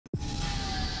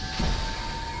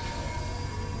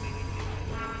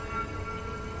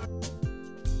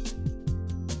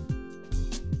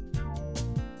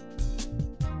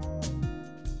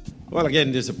Well,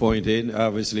 again, disappointed.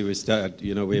 Obviously,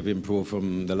 we've improved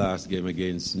from the last game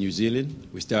against New Zealand.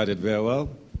 We started very well,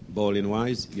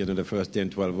 bowling-wise, the first 10,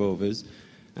 12 overs.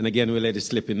 And again, we let it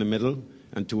slip in the middle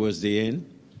and towards the end.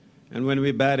 And when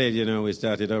we batted, we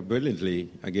started out brilliantly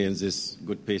against this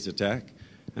good pace attack.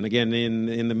 And again,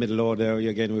 in the middle order,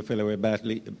 again, we fell away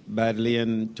badly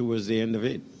and towards the end of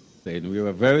it. And we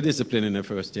were very disciplined in the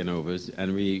first 10 overs,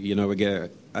 and we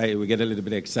get a little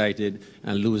bit excited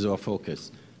and lose our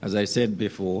focus. As I said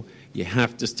before, you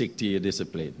have to stick to your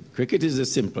discipline. Cricket is a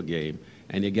simple game,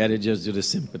 and you got to just do the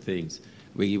simple things.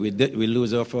 We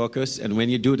lose our focus, and when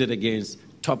you do that against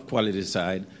top quality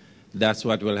side, that's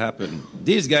what will happen.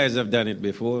 These guys have done it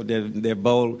before. They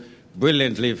bowled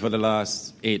brilliantly for the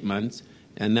last 8 months,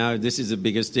 and now this is a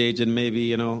bigger stage, and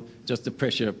maybe, just the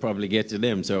pressure probably gets to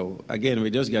them. So, again,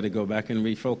 we just got to go back and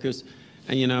refocus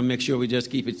and, make sure we just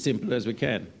keep it simple as we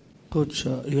can. Coach,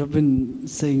 you have been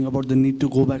saying about the need to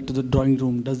go back to the drawing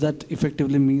room. Does that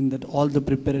effectively mean that all the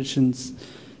preparations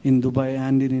in Dubai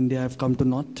and in India have come to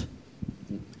naught?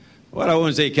 Well, I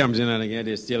won't say it comes in and again.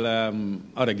 There's still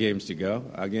other games to go.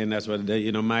 Again, that's what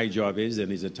my job is, and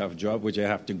it's a tough job, which I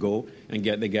have to go and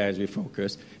get the guys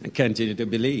refocused and continue to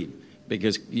believe.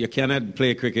 Because you cannot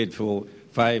play cricket for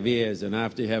 5 years, and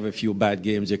after you have a few bad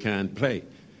games, you can't play.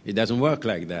 It doesn't work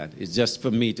like that. It's just for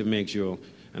me to make sure,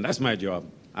 and that's my job.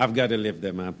 I've got to lift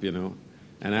them up, and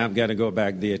I've got to go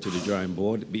back there to the drawing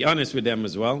board. Be honest with them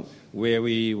as well. Where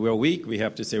we were weak, we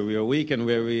have to say we were weak, and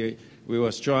where we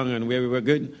were strong and where we were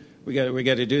good, we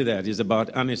got to do that. It's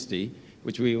about honesty,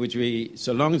 which we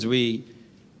so long as we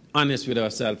honest with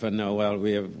ourselves and know, well,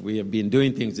 we have been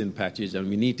doing things in patches, and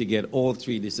we need to get all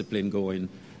 3 disciplines going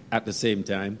at the same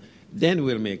time, then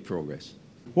we'll make progress.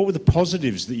 What were the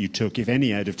positives that you took, if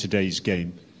any, out of today's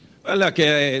game? Well, look,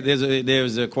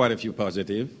 there's quite a few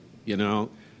positives.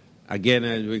 Again,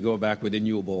 as we go back with the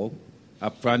new ball,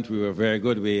 up front we were very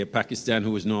good. We have Pakistan, who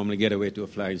was normally get away to a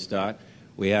flying start.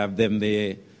 We have them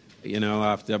there,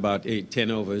 after about 8,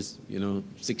 10 overs,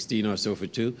 16 or so for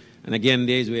 2. And again,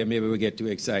 days where maybe we get too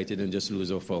excited and just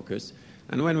lose our focus.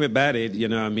 And when we batted,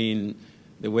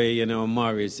 the way,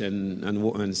 Morris and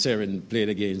Seren played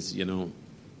against, 2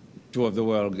 of the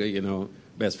world,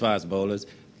 best fast bowlers,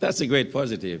 that's a great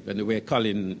positive. And the way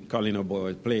Colin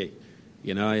O'Boy play,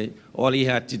 all he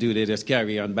had to do there is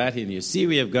carry on batting. You see,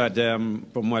 we have got,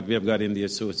 from what we have got in the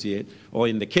associate or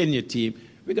in the Kenya team,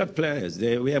 we got players.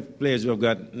 We have players who have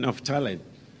got enough talent.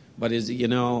 But,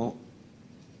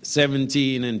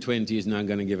 17 and 20 is not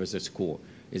going to give us a score.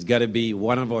 It's got to be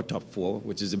one of our top 4,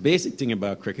 which is the basic thing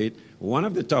about cricket. One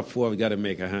of the top 4 has got to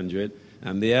make 100,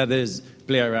 and the others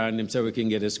play around him so we can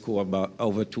get a score about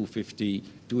over 250,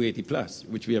 280 plus,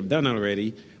 which we have done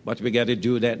already. But we got to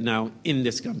do that now in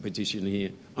this competition here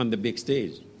on the big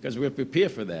stage, because we're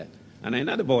prepared for that. And I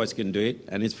know the boys can do it,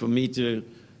 and it's for me to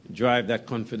drive that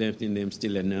confidence in them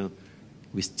still and now.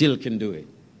 We still can do it.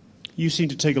 You seem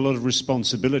to take a lot of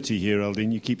responsibility here,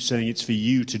 Eldine. You keep saying it's for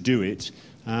you to do it.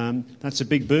 That's a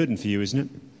big burden for you, isn't it?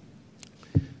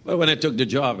 Well, when I took the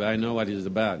job, I know what it's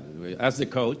about. As the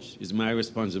coach, it's my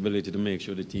responsibility to make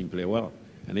sure the team play well.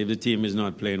 And if the team is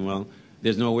not playing well,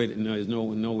 there's no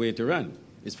way to run.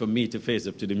 It's for me to face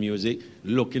up to the music,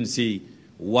 look and see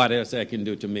what else I can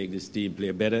do to make this team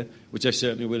play better, which I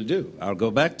certainly will do. I'll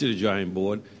go back to the drawing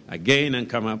board again and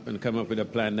come up with a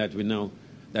plan that we know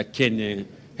that can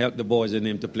help the boys and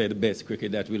them to play the best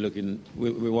cricket that we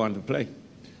want to play.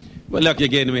 Well, look,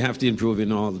 again, we have to improve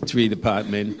in all 3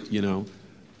 departments,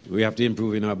 We have to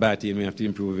improve in our batting, we have to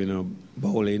improve in our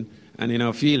bowling, and in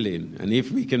our fielding. And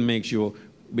if we can make sure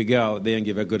we go out there and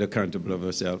give a good account of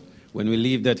ourselves, when we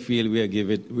leave that field, we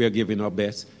are giving our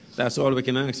best. That's all we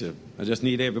can ask for. I just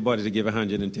need everybody to give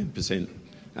 110%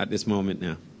 at this moment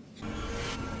now.